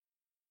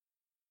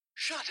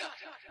Shut up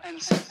and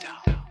sit down.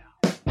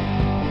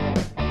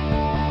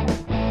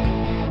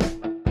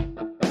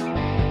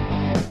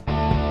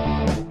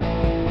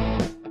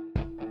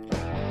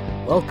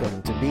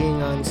 Welcome to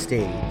Being on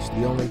Stage,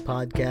 the only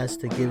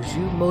podcast that gives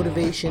you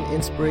motivation,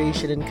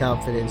 inspiration, and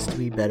confidence to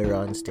be better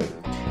on stage.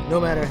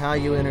 No matter how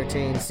you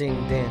entertain, sing,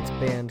 dance,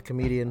 band,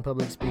 comedian,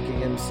 public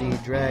speaking, MC,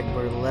 drag,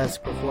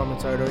 burlesque,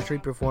 performance art, or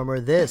street performer,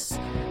 this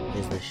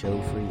is the show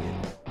for you.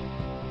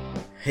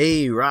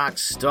 Hey, rock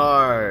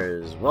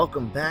stars!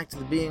 Welcome back to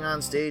the Being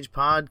on Stage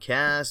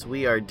podcast.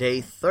 We are day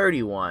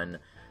 31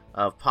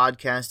 of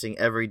podcasting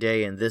every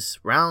day, and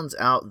this rounds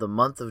out the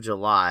month of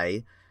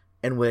July,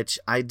 in which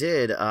I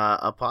did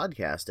a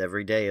podcast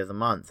every day of the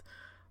month.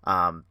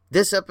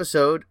 This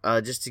episode,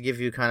 just to give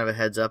you kind of a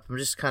heads up, I'm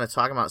just kind of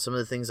talking about some of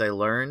the things I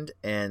learned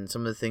and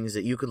some of the things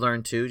that you could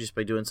learn too just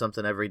by doing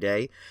something every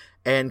day,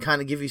 and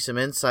kind of give you some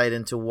insight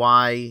into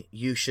why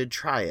you should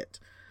try it.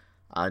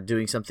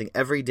 Doing something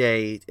every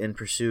day in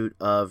pursuit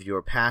of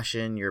your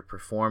passion, your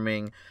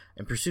performing,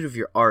 in pursuit of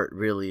your art,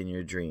 really, and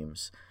your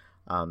dreams.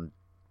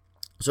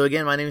 So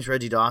again, my name is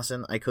Reggie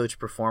Dawson. I coach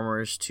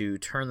performers to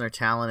turn their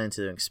talent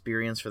into an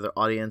experience for their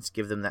audience,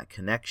 give them that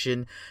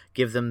connection,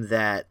 give them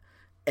that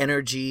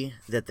energy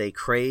that they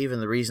crave,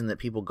 and the reason that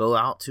people go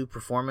out to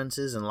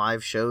performances and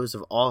live shows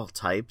of all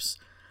types.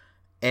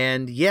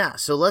 And yeah,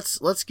 so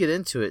let's get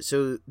into it.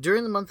 So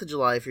during the month of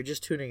July, if you're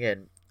just tuning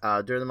in,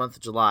 during the month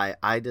of July,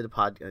 I did a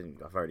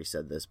podcast. I've already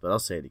said this, but I'll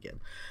say it again.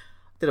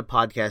 Did a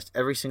podcast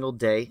every single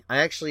day. I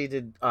actually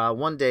did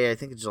one day, I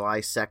think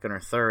July 2nd or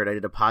 3rd, I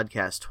did a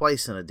podcast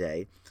twice in a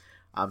day.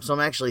 So I'm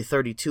actually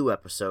 32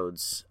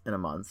 episodes in a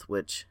month,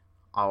 which,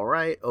 all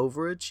right,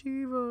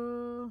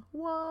 overachiever.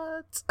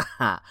 What?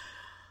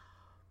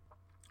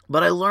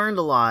 But I learned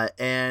a lot,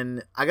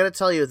 and I got to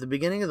tell you, at the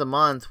beginning of the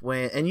month,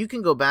 and you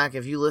can go back,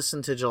 if you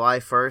listen to July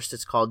 1st,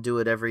 it's called Do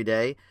It Every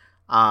Day.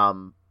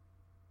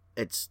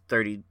 It's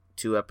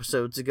 32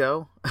 episodes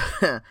ago.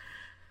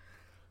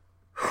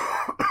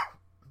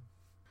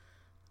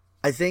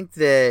 I think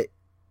that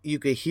you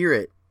could hear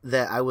it,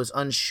 that I was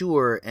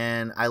unsure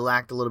and I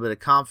lacked a little bit of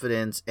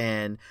confidence,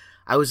 and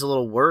I was a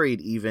little worried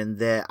even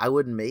that I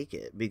wouldn't make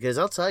it, because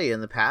I'll tell you,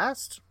 in the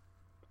past,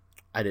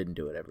 I didn't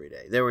do it every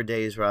day. There were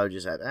days where I would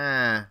just have,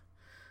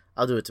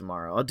 I'll do it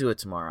tomorrow.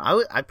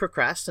 I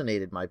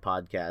procrastinated my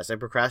podcast.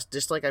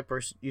 Just like I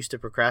used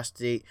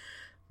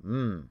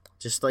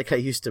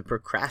to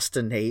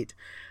procrastinate,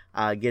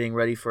 getting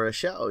ready for a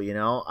show, you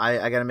know.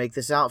 I got to make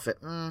this outfit.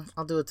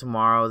 I'll do it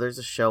tomorrow. There's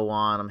a show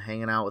on. I'm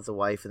hanging out with the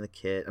wife and the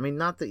kid. I mean,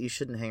 not that you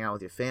shouldn't hang out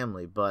with your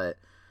family, but,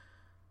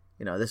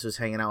 you know, this was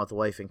hanging out with the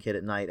wife and kid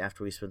at night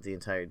after we spent the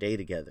entire day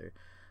together.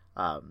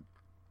 You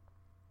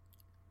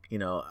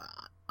know,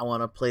 I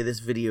want to play this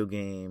video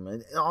game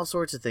and all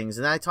sorts of things.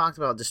 And I talked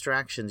about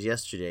distractions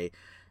yesterday.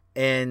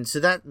 And so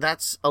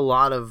that's a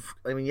lot of,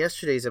 I mean,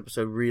 yesterday's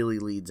episode really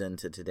leads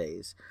into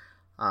today's.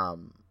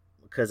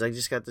 Because I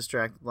just got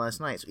distracted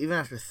last night. So even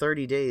after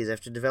 30 days,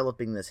 after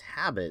developing this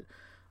habit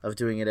of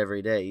doing it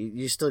every day,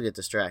 you still get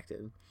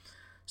distracted.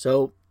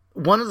 So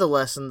one of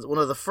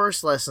the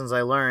first lessons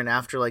I learned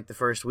after like the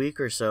first week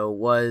or so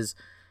was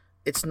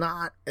it's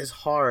not as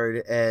hard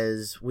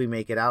as we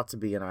make it out to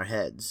be in our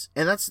heads.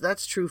 And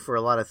that's true for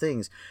a lot of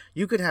things.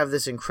 You could have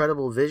this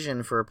incredible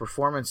vision for a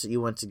performance that you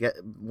want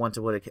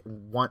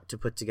to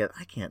put together.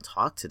 I can't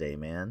talk today,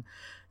 man.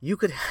 You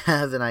could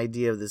have an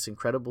idea of this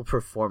incredible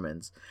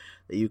performance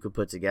that you could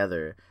put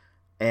together,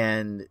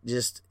 and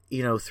just,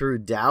 you know, through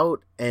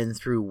doubt and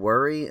through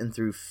worry and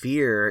through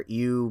fear,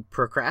 you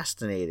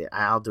procrastinate it.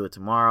 I'll do it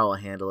tomorrow. I'll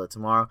handle it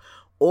tomorrow.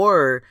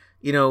 Or,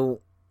 you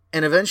know,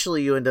 and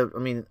eventually you end up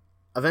dumbing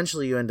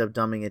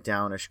it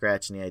down or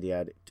scratching the idea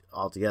out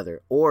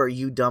altogether. Or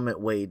you dumb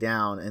it way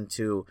down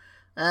into,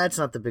 it's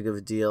not that big of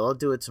a deal. I'll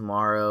do it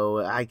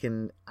tomorrow. I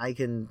can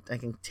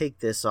take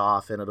this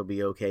off and it'll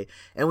be okay.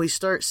 And we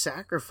start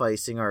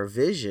sacrificing our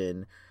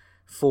vision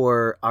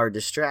for our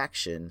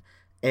distraction.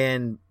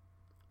 And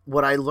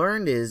what I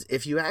learned is,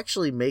 if you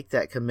actually make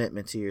that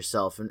commitment to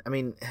yourself, and I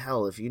mean,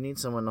 hell, if you need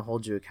someone to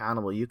hold you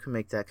accountable, you can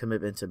make that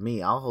commitment to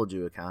me. I'll hold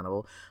you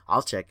accountable.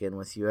 I'll check in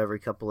with you every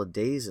couple of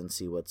days and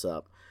see what's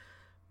up.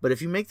 But if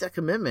you make that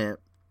commitment,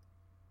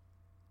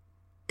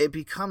 it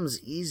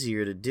becomes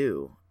easier to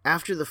do.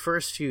 After the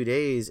first few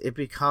days, it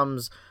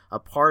becomes a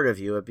part of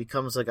you. It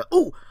becomes like,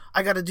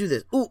 I got to do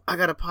this. I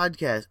got a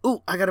podcast.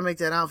 I got to make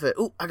that outfit.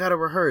 I got to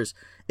rehearse.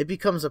 It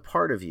becomes a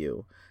part of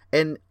you.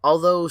 And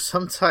although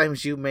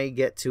sometimes you may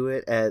get to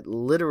it at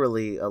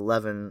literally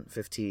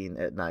 11:15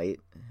 at night,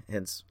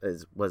 hence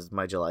was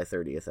my July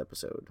 30th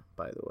episode,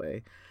 by the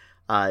way.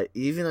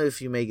 Even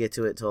if you may get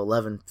to it till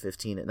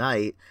 11:15 at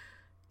night,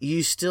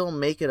 you still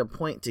make it a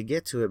point to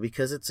get to it,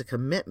 because it's a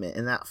commitment,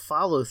 and that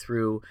follow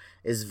through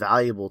is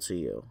valuable to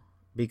you.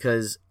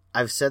 Because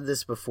I've said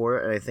this before,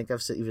 and I think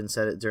I've even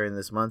said it during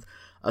this month,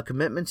 a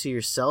commitment to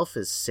yourself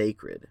is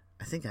sacred.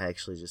 I think I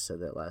actually just said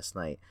that last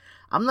night.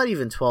 I'm not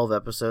even 12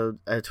 episodes,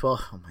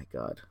 oh my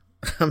God.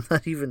 I'm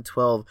not even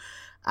 12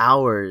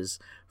 hours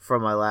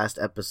from my last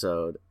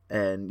episode,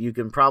 and you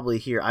can probably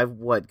hear, I've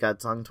got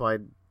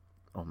tongue-tied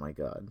Oh my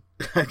god.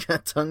 I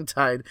got tongue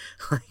tied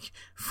like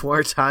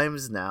 4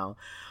 times now.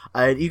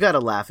 You got to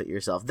laugh at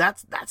yourself.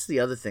 That's the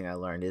other thing I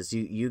learned is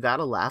you got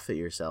to laugh at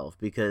yourself,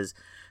 because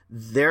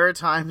there are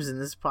times in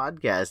this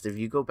podcast, if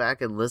you go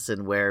back and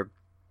listen, where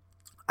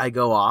I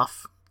go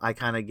off, I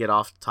kind of get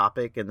off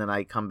topic, and then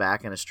I come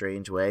back in a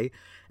strange way.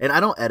 And I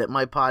don't edit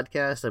my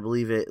podcast. I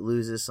believe it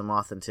loses some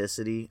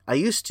authenticity. I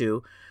used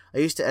to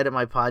edit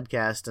my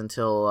podcast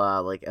until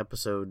like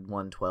episode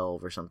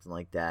 112 or something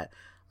like that.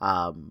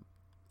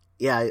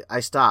 Yeah, I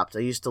stopped.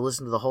 I used to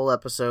listen to the whole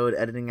episode,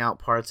 editing out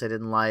parts I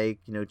didn't like,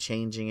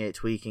 changing it,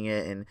 tweaking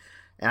it, and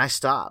I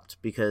stopped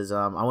because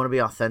I want to be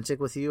authentic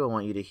with you. I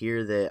want you to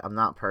hear that I'm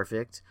not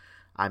perfect.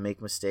 I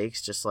make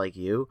mistakes just like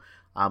you.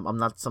 I'm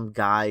not some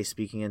guy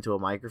speaking into a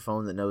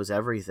microphone that knows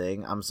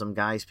everything. I'm some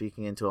guy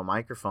speaking into a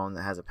microphone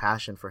that has a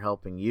passion for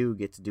helping you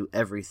get to do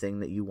everything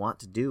that you want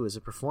to do as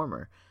a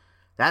performer.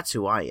 That's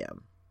who I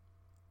am.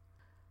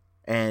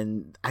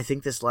 And I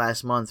think this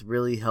last month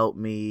really helped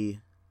me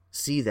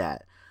see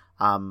that.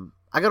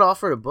 I got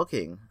offered a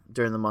booking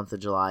during the month of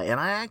July, and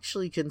I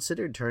actually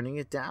considered turning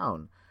it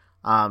down.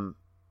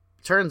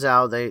 Turns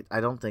out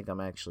I don't think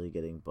I'm actually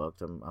getting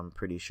booked. I'm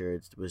pretty sure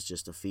it was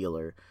just a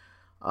feeler,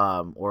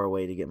 or a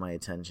way to get my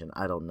attention.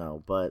 I don't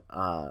know, but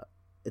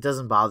it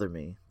doesn't bother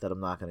me that I'm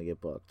not going to get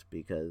booked,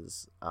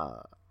 because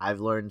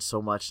I've learned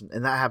so much,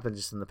 and that happened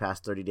just in the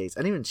past 30 days.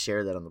 I didn't even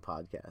share that on the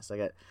podcast.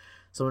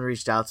 Someone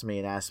reached out to me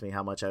and asked me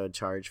how much I would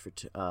charge for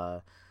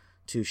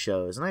 2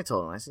 shows, and I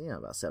told them, I said,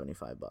 about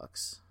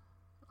 $75.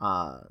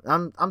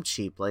 I'm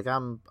cheap. Like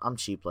I'm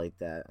cheap like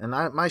that. And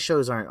my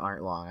shows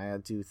aren't long. I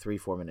do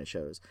 3-4 minute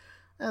shows.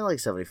 I like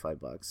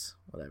 $75,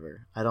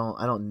 whatever. I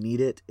don't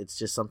need it. It's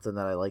just something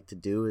that I like to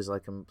do. Is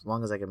like, as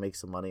long as I can make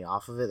some money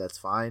off of it, that's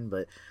fine.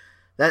 But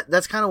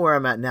that's kind of where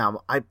I'm at now.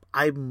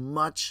 I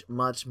much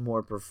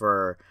more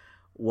prefer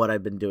what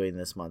I've been doing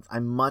this month. I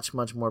much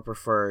more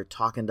prefer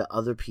talking to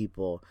other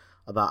people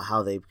about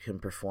how they can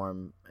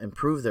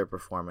improve their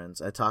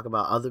performance. I talk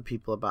about other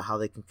people about how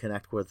they can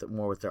connect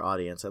more with their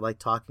audience. I like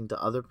talking to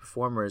other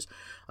performers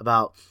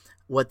about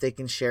what they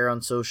can share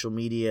on social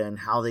media and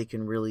how they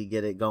can really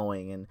get it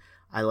going. And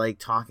I like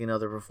talking to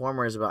other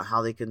performers about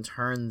how they can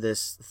turn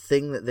this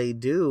thing that they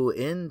do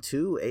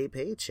into a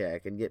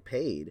paycheck and get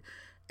paid.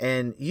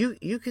 And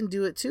you can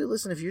do it too.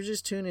 Listen, if you're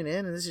just tuning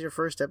in and this is your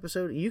first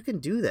episode, you can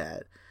do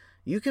that.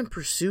 You can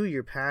pursue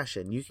your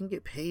passion. You can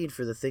get paid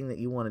for the thing that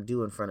you want to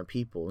do in front of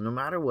people, no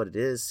matter what it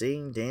is.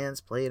 Sing,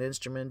 dance, play an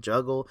instrument,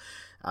 juggle,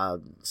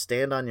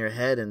 stand on your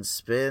head and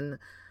spin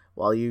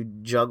while you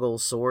juggle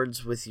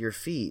swords with your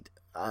feet.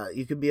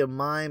 You could be a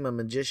mime, a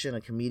magician,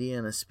 a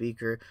comedian, a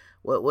speaker,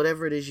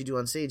 whatever it is you do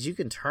on stage. You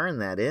can turn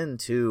that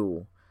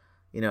into,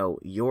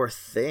 your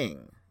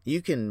thing.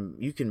 You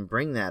can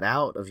bring that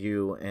out of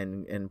you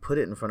and put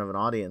it in front of an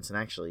audience and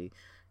actually,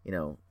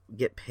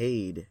 get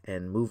paid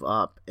and move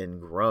up and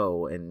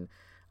grow, and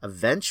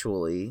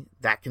eventually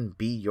that can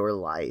be your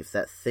life.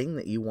 That thing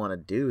that you want to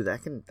do,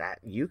 that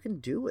you can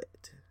do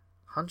it.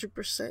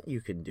 100% you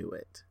can do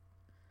it.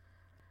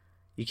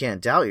 You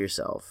can't doubt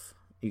yourself.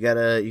 You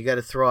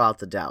gotta throw out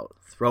the doubt.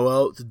 Throw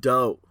out the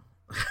doubt.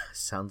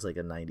 Sounds like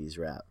a 90s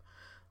rap.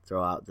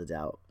 Throw out the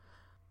doubt.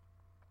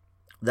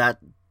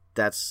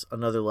 That's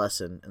another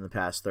lesson in the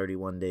past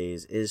 31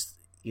 days is,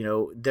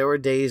 there were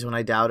days when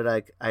I doubted.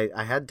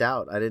 I had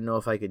doubt. I didn't know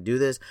if I could do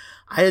this.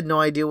 I had no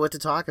idea what to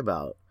talk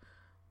about.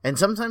 And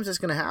sometimes that's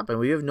going to happen.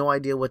 We have no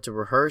idea what to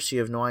rehearse. You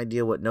have no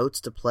idea what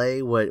notes to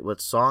play, what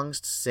songs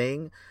to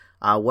sing,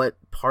 what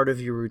part of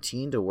your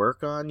routine to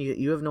work on.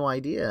 You have no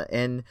idea.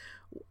 And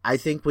I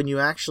think when you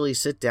actually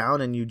sit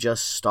down and you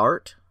just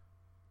start,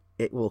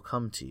 it will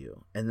come to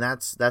you. And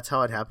that's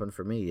how it happened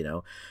for me.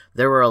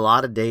 There were a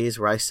lot of days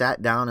where I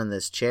sat down in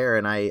this chair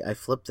and I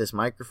flipped this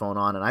microphone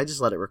on and I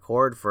just let it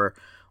record for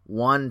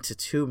 1 to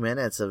 2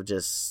 minutes of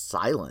just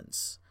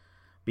silence,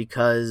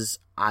 because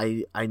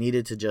I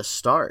needed to just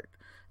start.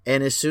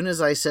 And as soon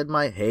as I said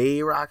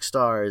hey rock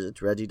stars,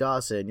 it's Reggie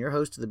Dawson, your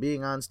host of the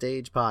Being on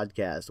Stage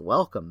podcast.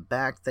 Welcome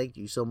back. Thank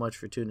you so much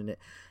for tuning in.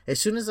 As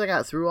soon as I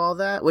got through all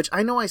that, which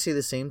I know I say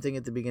the same thing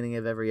at the beginning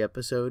of every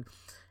episode,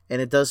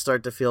 and it does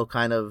start to feel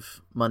kind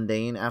of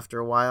mundane after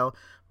a while,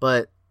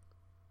 but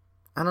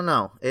I don't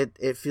know.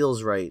 It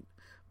feels right.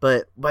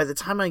 But by the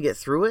time I get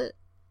through it,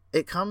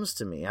 it comes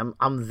to me.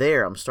 I'm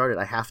there. I'm started.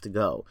 I have to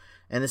go.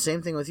 And the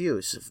same thing with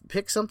you. So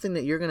pick something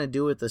that you're going to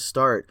do at the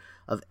start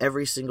of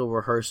every single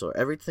rehearsal.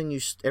 Every time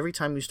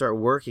you start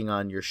working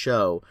on your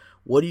show,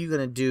 what are you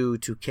going to do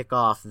to kick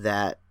off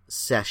that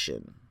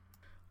session?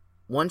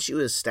 Once you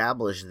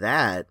establish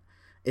that,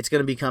 it's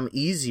going to become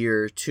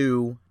easier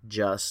to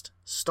just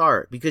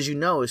start, because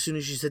as soon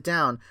as you sit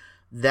down,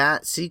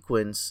 that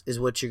sequence is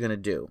what you're going to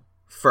do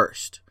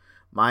first.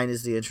 Mine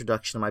is the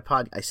introduction to my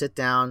podcast. I sit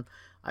down,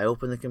 I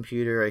open the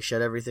computer, I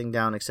shut everything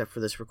down except for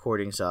this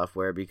recording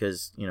software,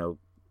 because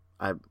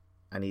I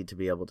need to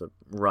be able to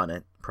run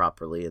it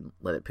properly and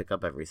let it pick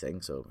up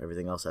everything, so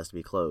everything else has to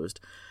be closed.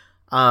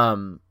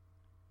 And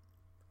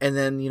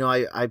then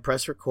I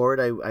press record.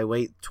 I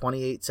wait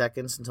 28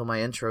 seconds until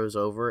my intro is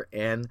over,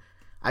 and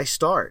I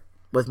start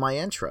with my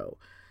intro.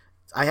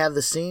 I have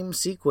the same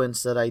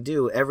sequence that I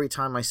do every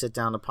time I sit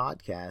down to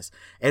podcast.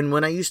 And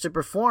when I used to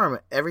perform,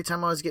 every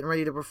time I was getting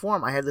ready to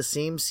perform, I had the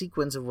same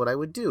sequence of what I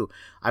would do.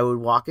 I would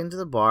walk into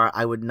the bar.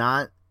 I would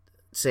not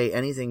say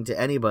anything to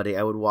anybody.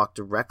 I would walk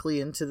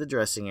directly into the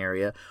dressing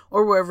area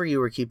or wherever you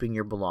were keeping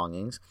your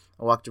belongings.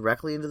 I walk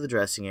directly into the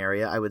dressing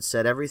area. I would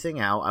set everything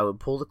out. I would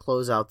pull the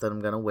clothes out that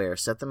I'm going to wear,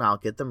 set them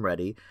out, get them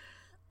ready.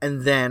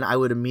 And then I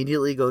would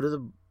immediately go to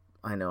the,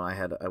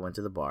 I went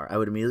to the bar. I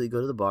would immediately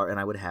go to the bar and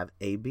I would have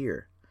a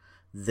beer.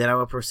 Then I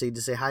would proceed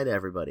to say hi to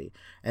everybody.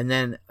 And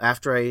then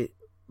after I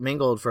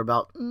mingled for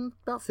about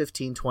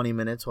 15, 20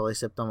 minutes while I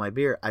sipped on my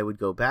beer, I would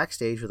go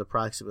backstage with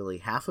approximately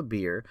half a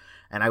beer,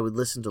 and I would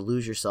listen to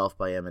Lose Yourself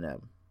by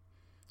Eminem.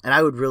 And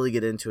I would really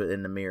get into it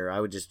in the mirror. I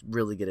would just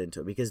really get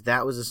into it because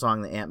that was a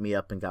song that amped me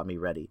up and got me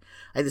ready.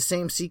 I had the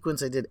same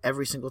sequence I did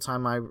every single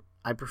time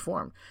I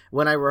performed.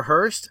 When I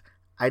rehearsed,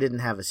 I didn't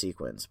have a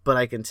sequence. But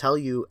I can tell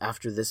you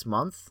after this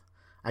month,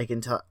 I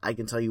can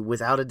tell you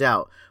without a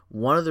doubt,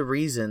 one of the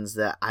reasons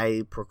that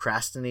I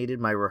procrastinated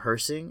my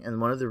rehearsing and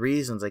one of the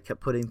reasons I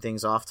kept putting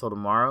things off till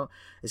tomorrow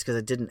is because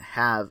I didn't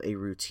have a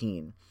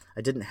routine.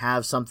 I didn't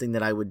have something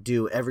that I would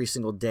do every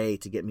single day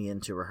to get me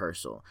into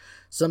rehearsal.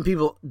 Some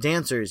people,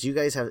 dancers, you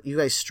guys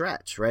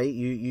stretch, right?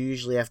 You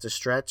usually have to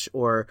stretch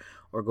or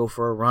go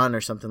for a run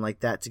or something like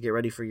that to get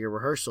ready for your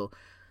rehearsal.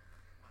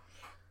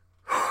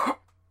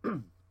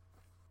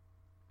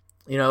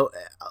 You know,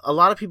 a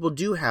lot of people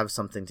do have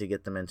something to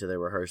get them into their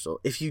rehearsal.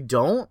 If you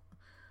don't,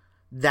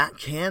 that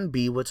can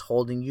be what's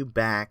holding you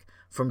back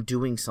from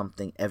doing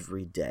something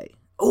every day.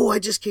 Oh, I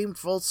just came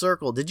full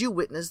circle. Did you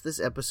witness this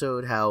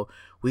episode, how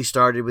we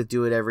started with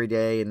do it every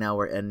day and now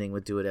we're ending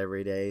with do it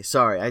every day?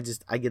 Sorry, I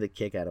get a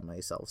kick out of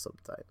myself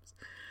sometimes.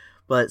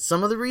 But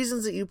some of the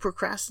reasons that you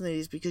procrastinate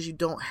is because you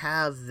don't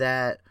have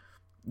that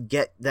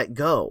thing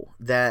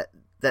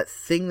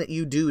that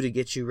you do to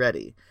get you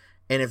ready.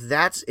 And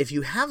if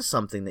you have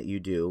something that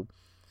you do,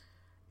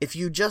 if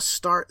you just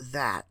start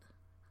that,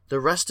 the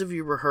rest of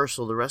your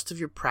rehearsal, the rest of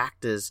your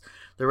practice,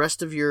 the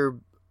rest of your,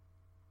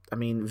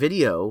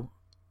 video,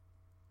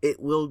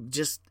 it will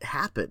just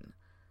happen.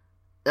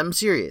 I'm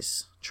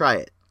serious. Try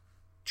it.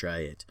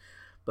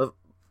 But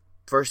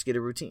first, get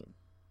a routine.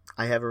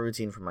 I have a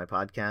routine for my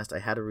podcast. I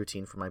had a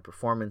routine for my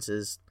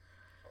performances.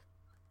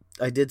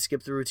 I did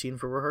skip the routine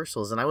for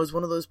rehearsals. And I was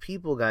one of those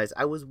people, guys.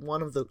 I was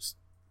one of those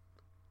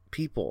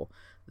people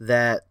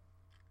that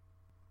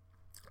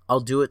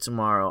I'll do it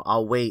tomorrow.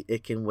 I'll wait.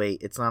 It can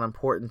wait. It's not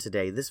important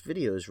today. This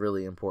video is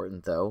really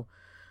important, though.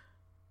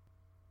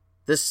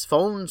 This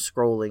phone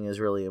scrolling is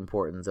really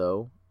important,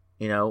 though.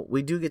 You know,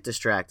 we do get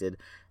distracted,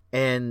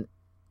 and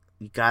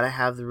you got to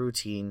have the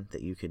routine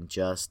that you can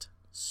just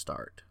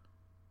start.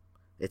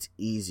 It's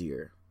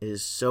easier. It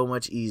is so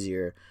much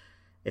easier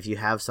if you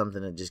have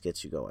something that just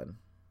gets you going.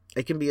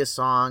 It can be a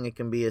song. It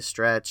can be a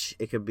stretch.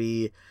 It could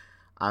be,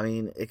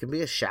 it can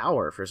be a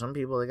shower. For some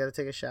people, they got to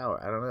take a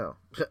shower. I don't know.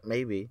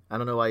 Maybe. I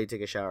don't know why you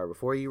take a shower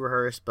before you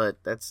rehearse,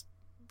 but that's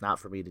not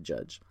for me to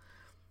judge.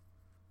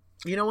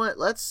 You know what?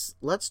 Let's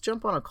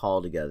jump on a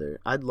call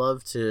together. I'd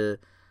love to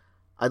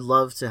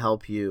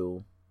help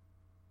you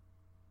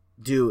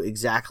do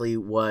exactly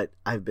what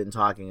I've been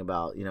talking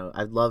about. You know,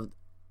 I'd love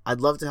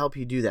to help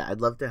you do that.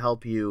 I'd love to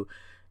help you,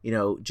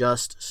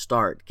 just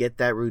start, get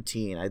that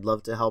routine. I'd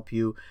love to help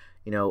you,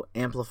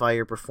 amplify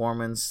your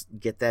performance,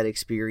 get that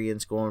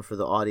experience going for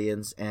the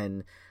audience.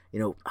 And,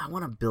 I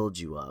want to build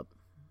you up.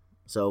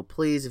 So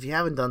please, if you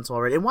haven't done so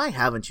already, and why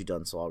haven't you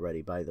done so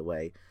already, by the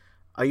way?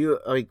 Are you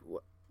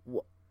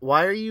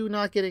why are you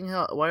not getting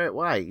help?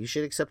 Why? You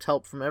should accept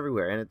help from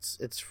everywhere, and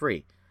it's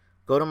free.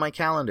 Go to my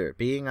calendar,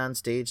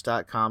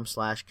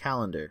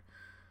 beingonstage.com/calendar.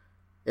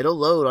 It'll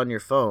load on your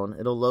phone.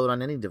 It'll load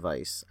on any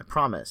device. I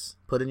promise.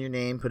 Put in your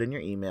name, put in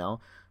your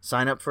email,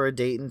 sign up for a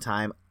date and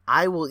time.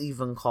 I will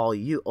even call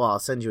you. Well, I'll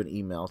send you an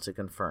email to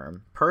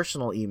confirm.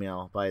 Personal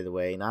email, by the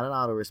way, not an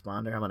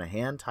autoresponder. I'm going to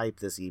hand type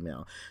this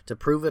email. To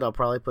prove it, I'll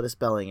probably put a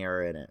spelling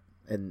error in it.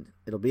 And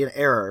it'll be an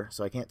error,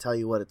 so I can't tell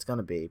you what it's going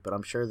to be, but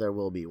I'm sure there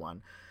will be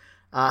one.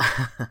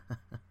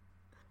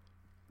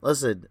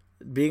 Listen,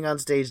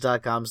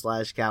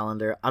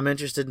 beingonstage.com/calendar. I'm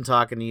interested in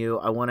talking to you.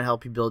 I want to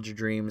help you build your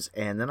dreams,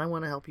 and then I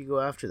want to help you go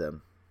after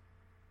them.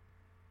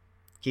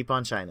 Keep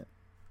on shining.